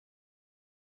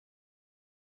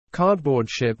Cardboard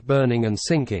ship burning and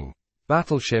sinking.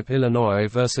 Battleship Illinois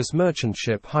vs. merchant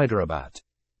ship Hyderabat.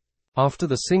 After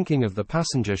the sinking of the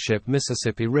passenger ship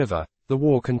Mississippi River, the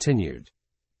war continued.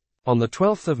 On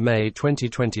 12 May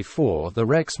 2024, the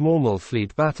Rex Mormal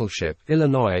Fleet battleship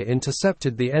Illinois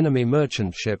intercepted the enemy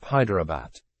merchant ship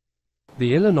Hyderabat.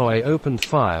 The Illinois opened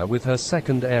fire with her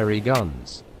second-airy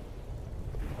guns.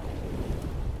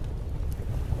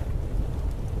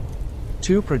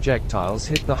 Two projectiles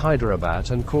hit the Hyderabat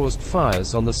and caused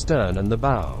fires on the stern and the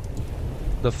bow.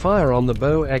 The fire on the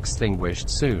bow extinguished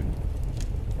soon.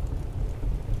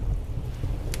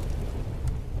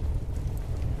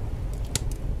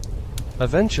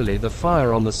 Eventually the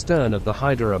fire on the stern of the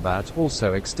Hyderabat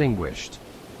also extinguished.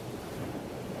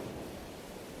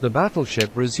 The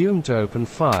battleship resumed to open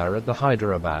fire at the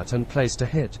Hyderabat and placed a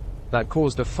hit that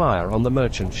caused a fire on the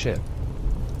merchant ship.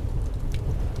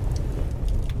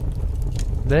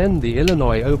 Then the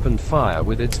Illinois opened fire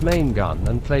with its main gun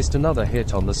and placed another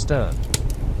hit on the stern.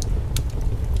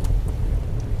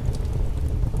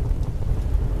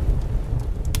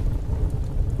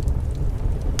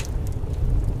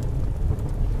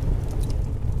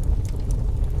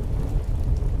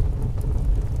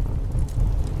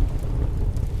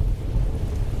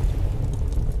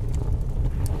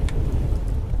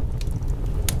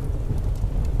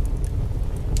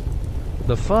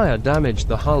 The fire damaged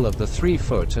the hull of the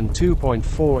 3-foot and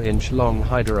 2.4-inch long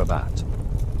Hyderabat.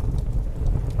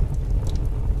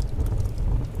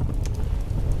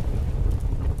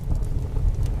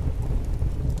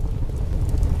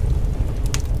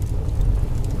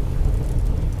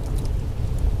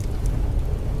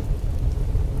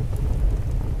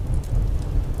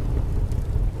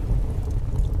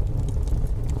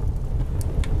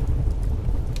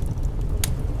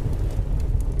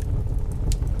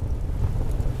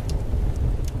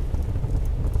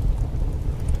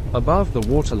 Above the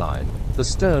waterline, the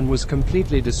stern was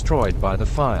completely destroyed by the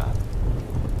fire.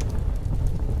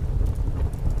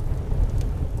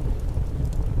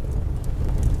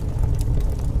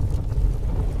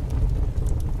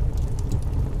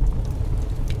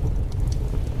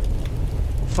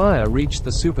 Fire reached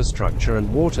the superstructure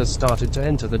and water started to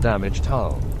enter the damaged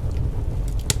hull.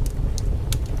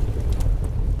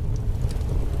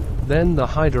 Then the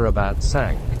Hyderabat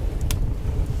sank.